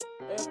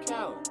Hey,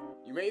 Callie,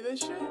 you made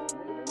this shit?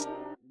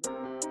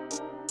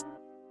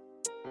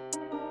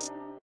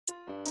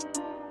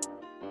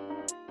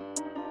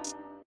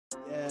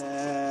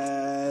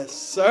 Yes,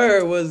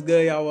 sir. What's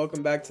good, y'all?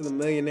 Welcome back to the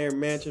Millionaire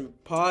Mansion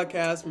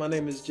podcast. My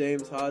name is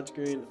James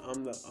Hodggreen.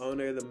 I'm the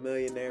owner of the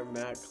Millionaire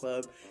Mac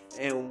Club,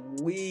 and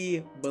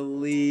we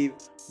believe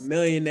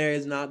millionaire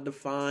is not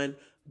defined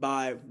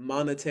by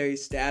monetary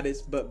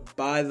status, but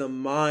by the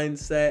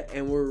mindset,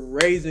 and we're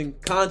raising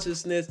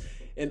consciousness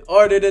in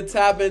order to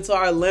tap into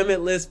our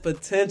limitless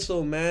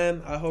potential, man.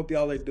 I hope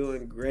y'all are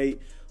doing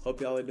great. Hope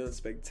y'all are doing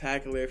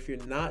spectacular. If you're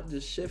not,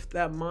 just shift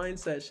that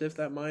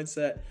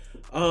mindset.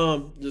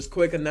 Just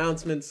quick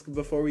announcements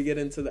before we get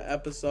into the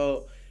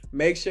episode.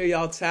 Make sure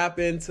y'all tap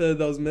into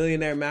those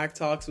Millionaire Mac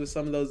Talks with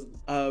some of those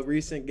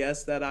recent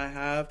guests that I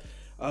have.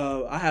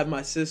 I have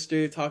my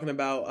sister talking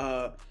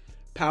about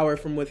power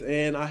from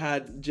within. I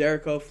had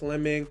Jericho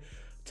Fleming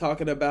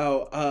talking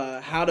about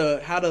how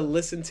to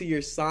listen to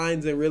your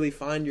signs and really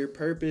find your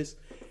purpose.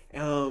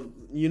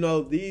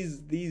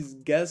 These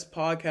guest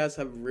podcasts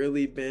have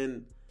really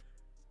been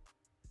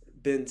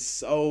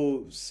such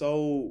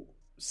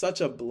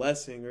a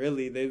blessing.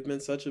 Really, they've been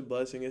such a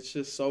blessing. It's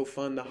just so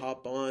fun to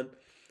hop on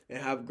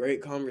and have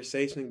great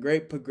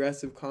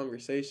progressive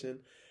conversation.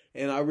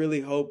 And I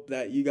really hope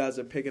that you guys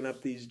are picking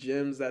up these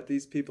gems that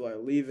these people are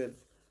leaving.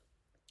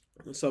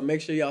 So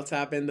make sure y'all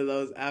tap into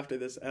those after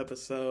this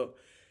episode.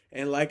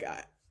 And like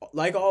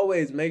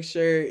always, make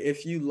sure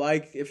if you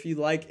like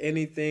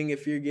anything,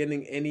 if you're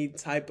getting any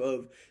type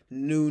of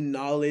new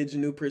knowledge,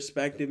 new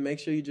perspective, make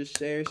sure you just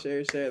share.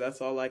 That's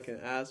all I can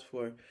ask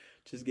for.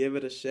 Just give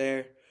it a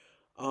share.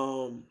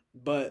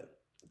 But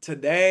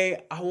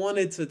today I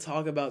wanted to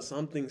talk about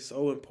something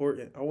so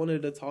important. I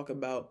wanted to talk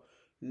about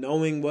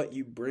knowing what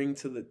you bring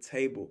to the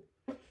table.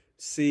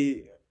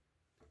 See,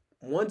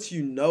 once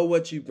you know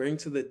what you bring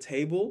to the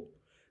table,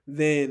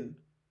 then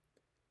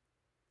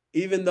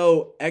even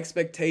though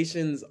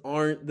expectations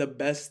aren't the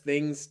best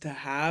things to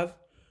have,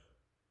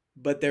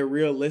 but they're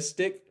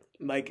realistic,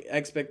 like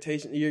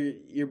expectation,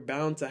 you're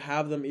bound to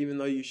have them even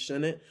though you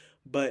shouldn't,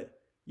 but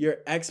your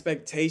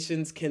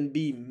expectations can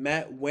be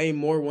met way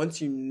more once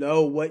you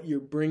know what you're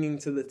bringing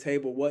to the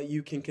table, what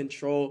you can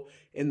control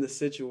in the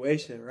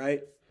situation,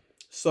 right?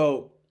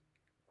 So,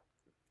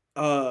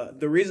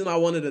 the reason I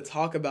wanted to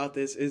talk about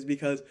this is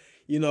because,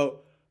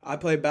 I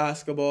play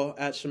basketball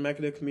at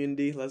Chemeketa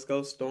Community. Let's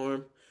go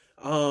Storm.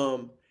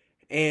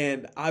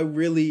 And I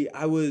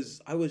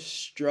was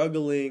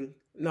struggling.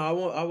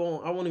 No, I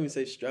won't even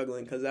say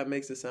struggling because that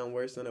makes it sound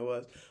worse than it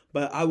was.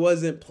 But I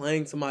wasn't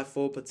playing to my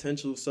full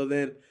potential. So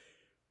then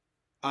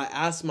I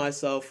asked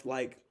myself,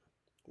 like,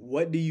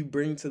 what do you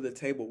bring to the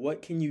table?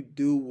 What can you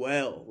do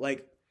well?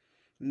 Like,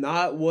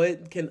 not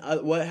what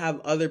have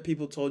other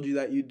people told you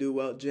that you do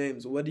well.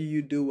 James, what do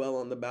you do well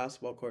on the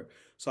basketball court?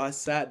 So I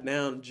sat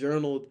down,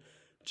 journaled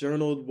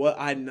what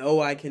I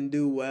know I can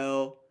do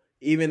well,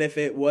 even if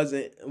it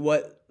wasn't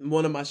what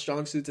one of my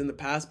strong suits in the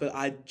past, but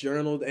I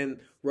journaled and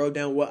wrote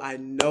down what I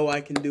know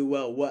I can do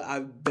well, what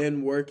I've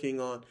been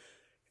working on.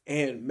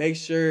 And make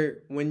sure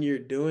when you're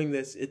doing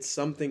this, it's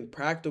something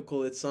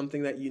practical. It's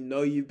something that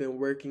you've been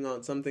working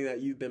on, something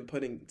that you've been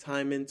putting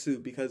time into,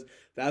 because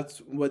that's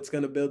what's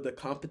going to build the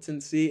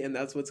competency and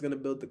that's what's going to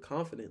build the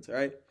confidence,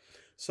 right?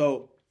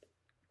 So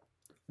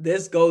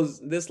this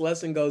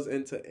lesson goes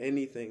into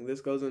anything.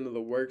 This goes into the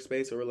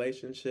workspace or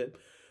relationship,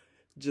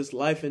 just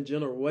life in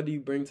general. What do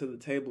you bring to the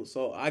table?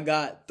 So I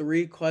got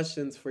 3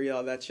 questions for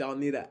y'all that y'all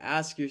need to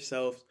ask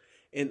yourselves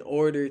in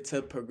order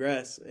to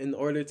progress.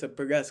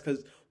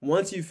 Because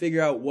once you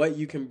figure out what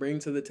you can bring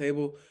to the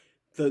table,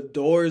 the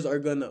doors are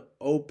going to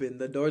open.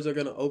 The doors are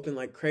going to open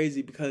like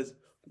crazy because,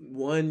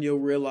 one, you'll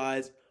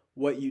realize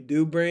what you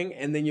do bring,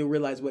 and then you'll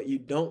realize what you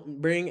don't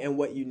bring and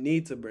what you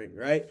need to bring,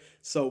 right?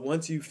 So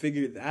once you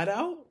figure that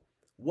out,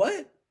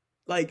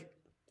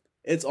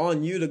 it's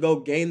on you to go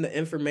gain the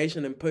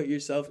information and put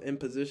yourself in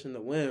position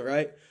to win,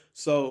 right?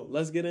 So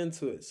let's get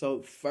into it. So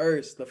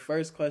the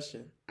first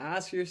question,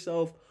 ask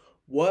yourself,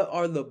 what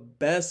are the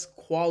best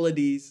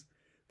qualities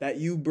that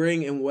you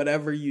bring in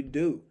whatever you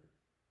do?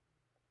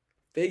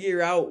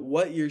 Figure out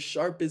what your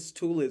sharpest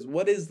tool is.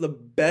 What is the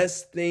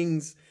best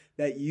things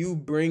that you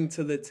bring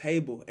to the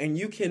table? And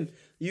you can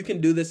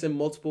do this in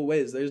multiple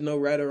ways. There's no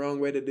right or wrong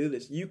way to do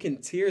this. You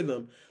can tier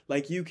them.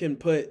 Like, you can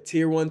put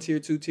tier 1, tier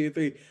 2, tier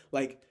 3,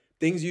 like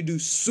things you do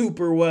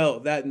super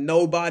well that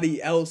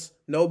nobody else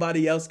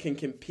can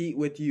compete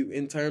with you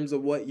in terms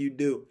of what you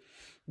do.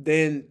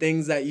 Then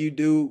things that you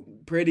do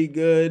pretty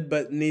good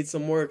but need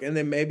some work, and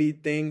then maybe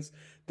things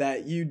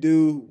that you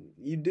do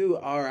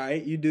all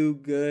right, you do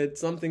good,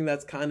 something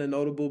that's kind of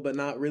notable but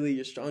not really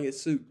your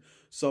strongest suit.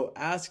 So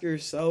ask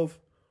yourself,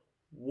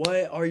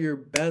 what are your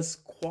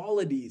best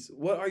qualities?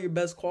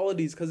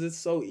 Because it's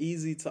so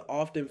easy to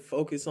often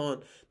focus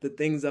on the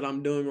things that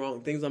I'm doing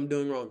wrong.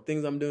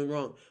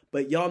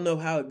 But y'all know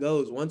how it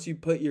goes. Once you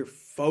put your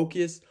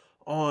focus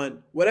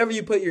on whatever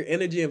you put your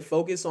energy and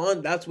focus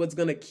on, that's what's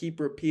going to keep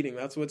repeating.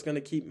 That's what's going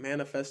to keep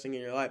manifesting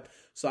in your life.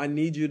 So I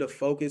need you to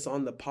focus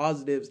on the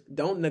positives.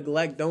 Don't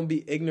neglect, don't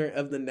be ignorant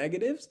of the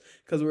negatives,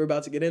 because we're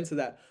about to get into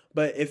that.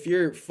 But if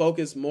you're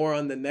focused more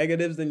on the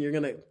negatives, then you're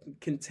going to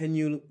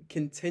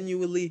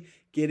continually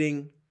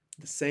getting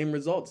the same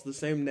results, the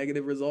same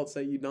negative results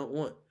that you don't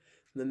want.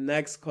 The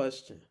next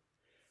question,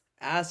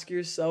 ask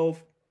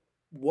yourself,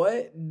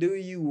 what do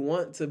you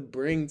want to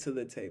bring to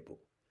the table?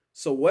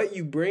 So what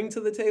you bring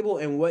to the table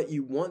and what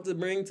you want to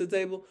bring to the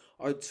table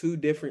are two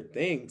different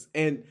things.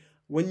 And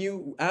when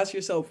you ask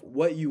yourself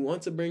what you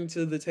want to bring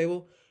to the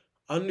table,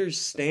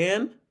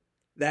 understand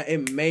that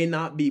it may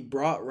not be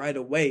brought right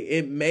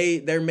away.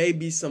 There may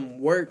be some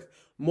work.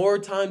 More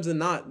times than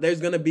not, there's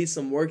going to be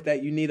some work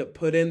that you need to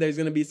put in. There's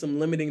going to be some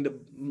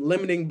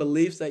limiting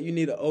beliefs that you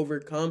need to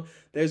overcome.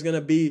 There's going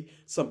to be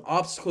some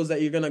obstacles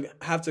that you're going to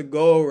have to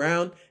go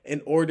around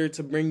in order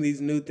to bring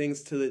these new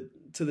things to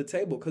the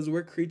table, because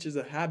we're creatures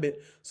of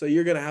habit. So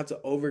you're going to have to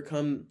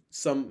overcome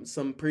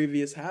some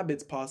previous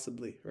habits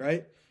possibly,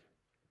 right?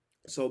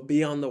 So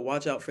be on the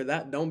watch out for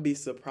that. Don't be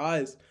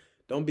surprised.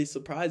 Don't be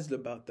surprised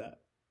about that.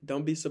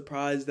 Don't be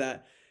surprised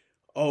that,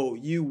 oh,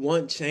 you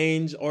want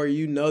change, or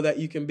you know that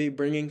you can be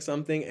bringing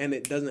something and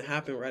it doesn't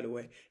happen right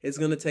away. It's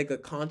going to take a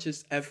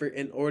conscious effort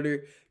in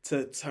order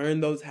to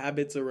turn those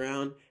habits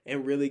around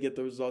and really get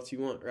the results you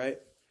want, right?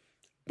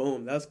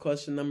 Boom. That's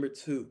question number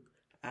 2.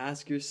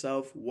 Ask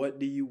yourself, what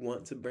do you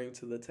want to bring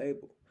to the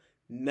table?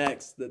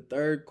 Next, the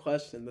third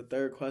question.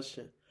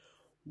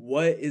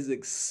 What is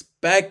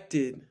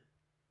expected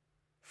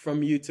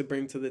from you to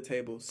bring to the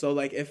table? So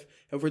like if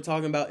we're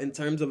talking about in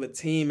terms of a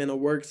team and a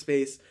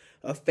workspace,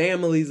 a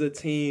family's a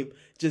team,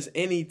 just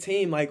any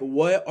team, like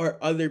what are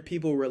other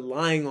people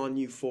relying on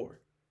you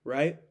for,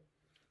 right?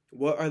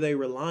 What are they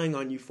relying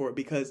on you for?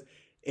 Because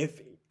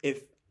if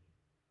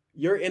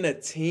you're in a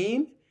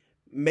team,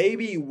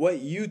 maybe what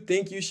you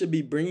think you should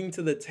be bringing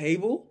to the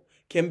table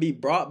can be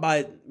brought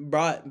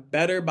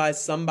better by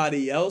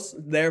somebody else.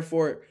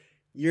 Therefore,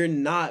 you're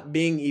not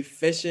being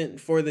efficient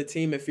for the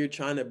team if you're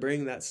trying to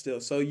bring that still.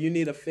 So you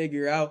need to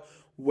figure out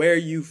where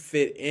you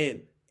fit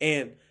in.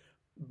 And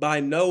by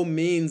no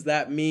means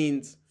that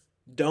means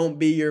don't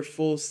be your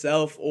full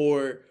self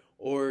or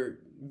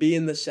be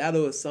in the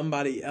shadow of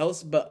somebody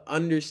else, but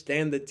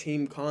understand the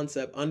team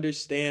concept.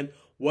 Understand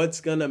what's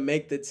going to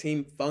make the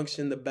team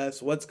function the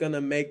best. What's going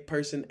to make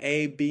person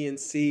A, B, and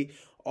C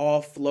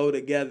all flow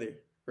together,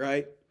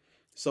 right?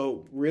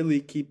 So really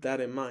keep that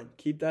in mind.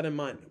 Keep that in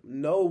mind.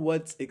 Know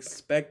what's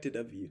expected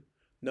of you.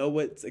 Know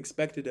what's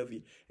expected of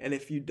you. And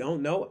if you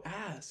don't know,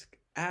 ask.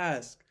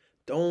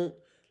 Don't,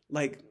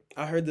 like,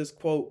 I heard this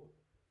quote,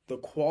 the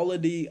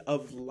quality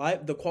of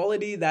life, the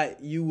quality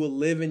that you will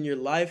live in your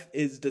life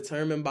is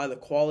determined by the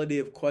quality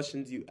of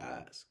questions you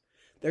ask.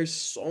 There's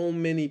so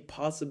many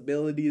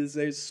possibilities.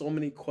 There's so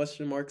many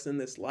question marks in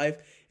this life.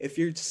 If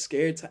you're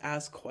scared to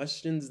ask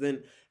questions,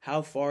 then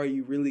how far are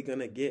you really going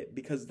to get?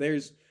 Because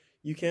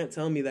you can't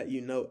tell me that you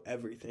know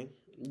everything.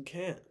 You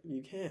can't,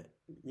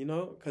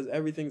 because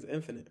everything's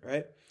infinite,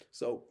 right?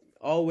 So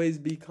always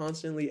be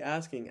constantly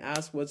asking.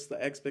 Ask what's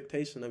the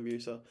expectation of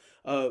yourself,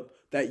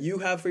 that you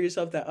have for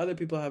yourself, that other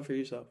people have for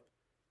yourself,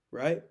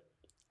 right?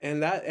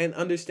 And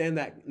understand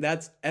that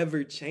that's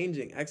ever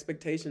changing.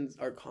 Expectations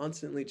are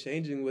constantly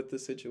changing with the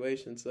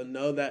situation. So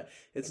know that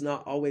it's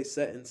not always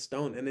set in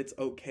stone, and it's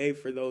okay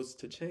for those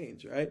to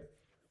change, right?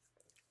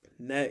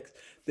 Next,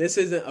 this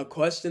isn't a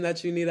question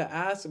that you need to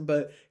ask,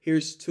 but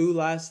here's 2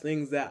 last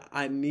things that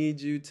I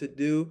need you to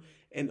do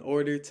in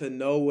order to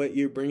know what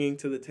you're bringing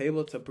to the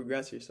table to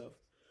progress yourself.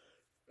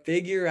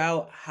 Figure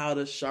out how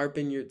to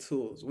sharpen your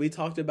tools. We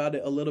talked about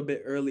it a little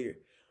bit earlier.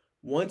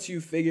 Once you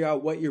figure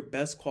out what your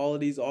best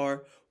qualities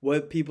are,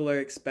 what people are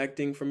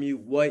expecting from you,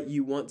 what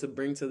you want to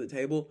bring to the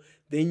table,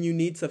 then you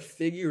need to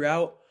figure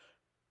out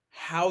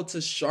how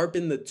to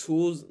sharpen the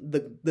tools,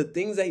 the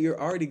things that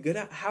you're already good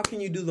at. How can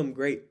you do them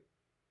great?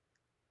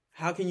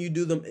 How can you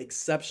do them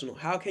exceptional?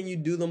 How can you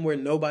do them where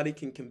nobody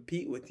can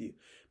compete with you?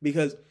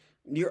 Because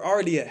you're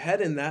already ahead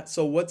in that.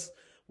 So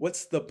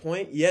what's the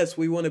point? Yes,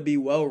 we want to be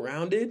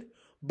well-rounded,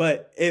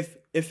 but if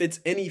it's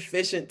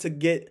inefficient to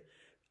get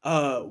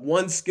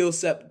one skill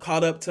set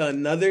caught up to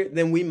another,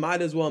 then we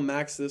might as well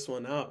max this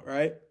one out,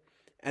 right?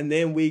 And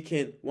then we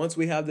can, once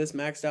we have this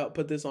maxed out,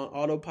 put this on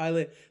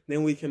autopilot,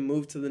 then we can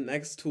move to the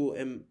next tool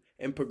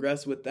and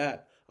progress with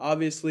that.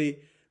 Obviously,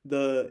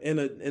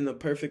 in a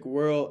perfect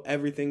world,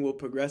 everything will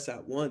progress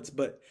at once,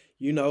 but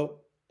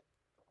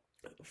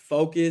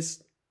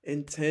focused,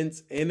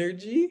 intense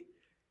energy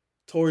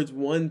towards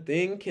one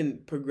thing can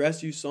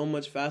progress you so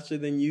much faster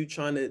than you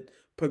trying to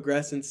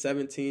progress in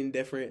 17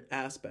 different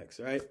aspects,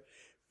 right?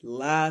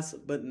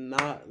 Last but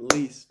not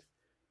least,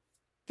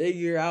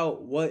 figure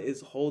out what is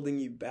holding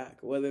you back,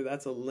 whether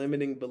that's a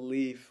limiting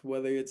belief,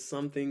 whether it's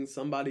something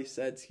somebody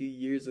said to you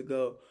years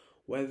ago,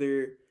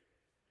 whether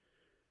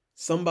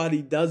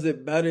somebody does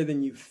it better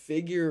than you.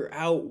 Figure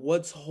out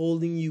what's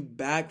holding you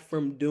back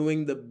from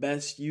doing the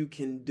best you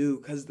can do,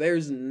 because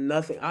there's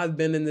nothing. I've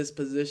been in this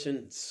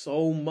position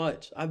so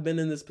much.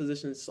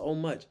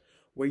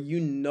 where you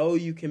know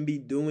you can be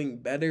doing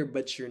better,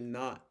 but you're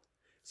not.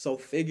 So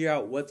figure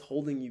out what's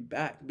holding you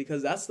back,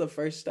 because that's the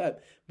first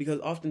step. Because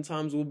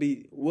oftentimes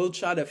we'll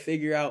try to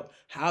figure out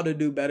how to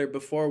do better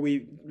before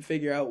we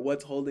figure out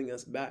what's holding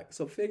us back.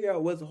 So figure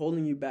out what's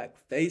holding you back,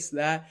 face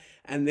that,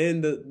 and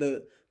then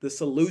the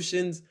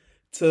solutions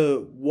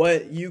to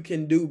what you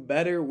can do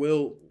better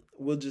will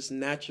just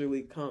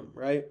naturally come,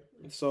 right?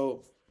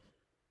 So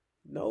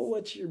know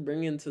what you're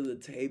bringing to the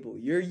table.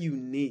 You're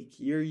unique.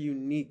 You're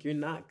unique. You're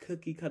not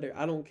cookie cutter.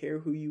 I don't care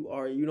who you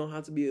are. You don't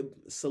have to be a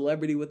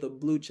celebrity with a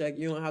blue check.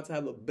 You don't have to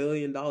have $1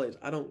 billion.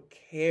 I don't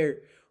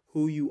care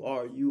who you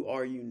are. You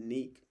are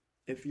unique.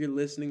 If you're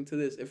listening to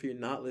this, if you're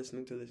not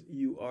listening to this,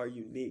 you are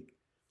unique.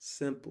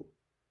 Simple.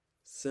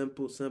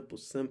 Simple, simple,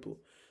 simple.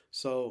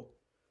 So,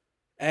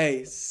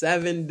 hey,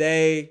 7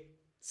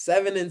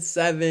 and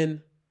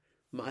 7.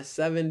 My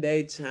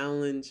 7-day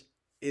challenge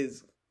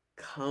is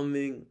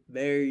coming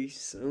very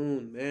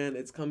soon, man.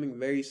 It's coming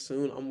very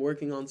soon. I'm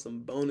working on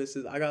some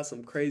bonuses. I got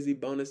some crazy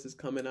bonuses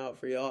coming out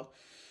for y'all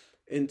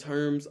in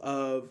terms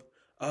of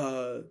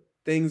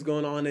things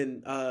going on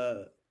in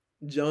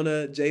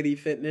Jonah JD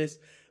Fitness.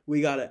 We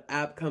got an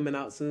app coming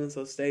out soon,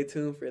 so stay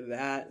tuned for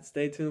that.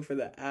 Stay tuned for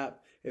the app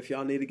if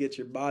y'all need to get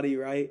your body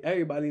right.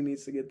 Everybody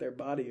needs to get their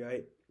body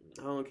right.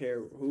 I don't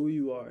care who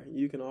you are.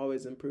 You can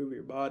always improve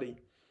your body.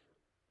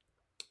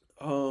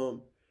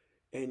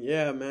 And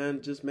yeah,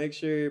 man, just make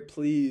sure,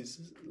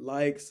 please,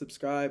 like,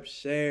 subscribe,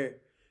 share.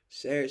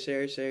 I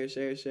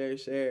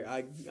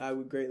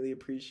would greatly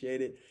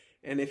appreciate it.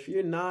 And if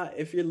you're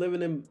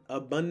living in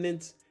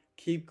abundance,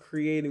 keep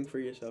creating for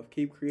yourself.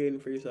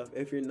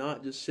 If you're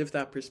not, just shift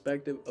that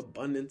perspective.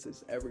 Abundance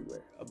is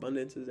everywhere.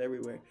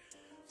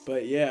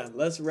 But yeah,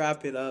 let's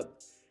wrap it up.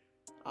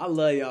 I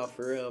love y'all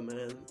for real,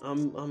 man.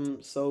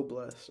 I'm so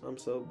blessed. I'm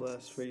so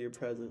blessed for your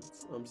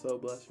presence.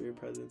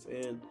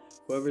 And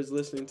whoever's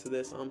listening to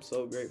this, I'm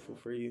so grateful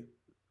for you.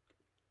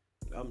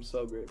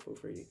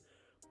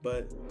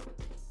 But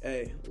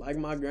hey, like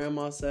my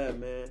grandma said,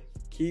 man,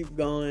 keep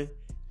going,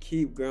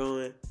 keep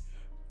growing.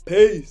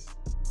 Peace.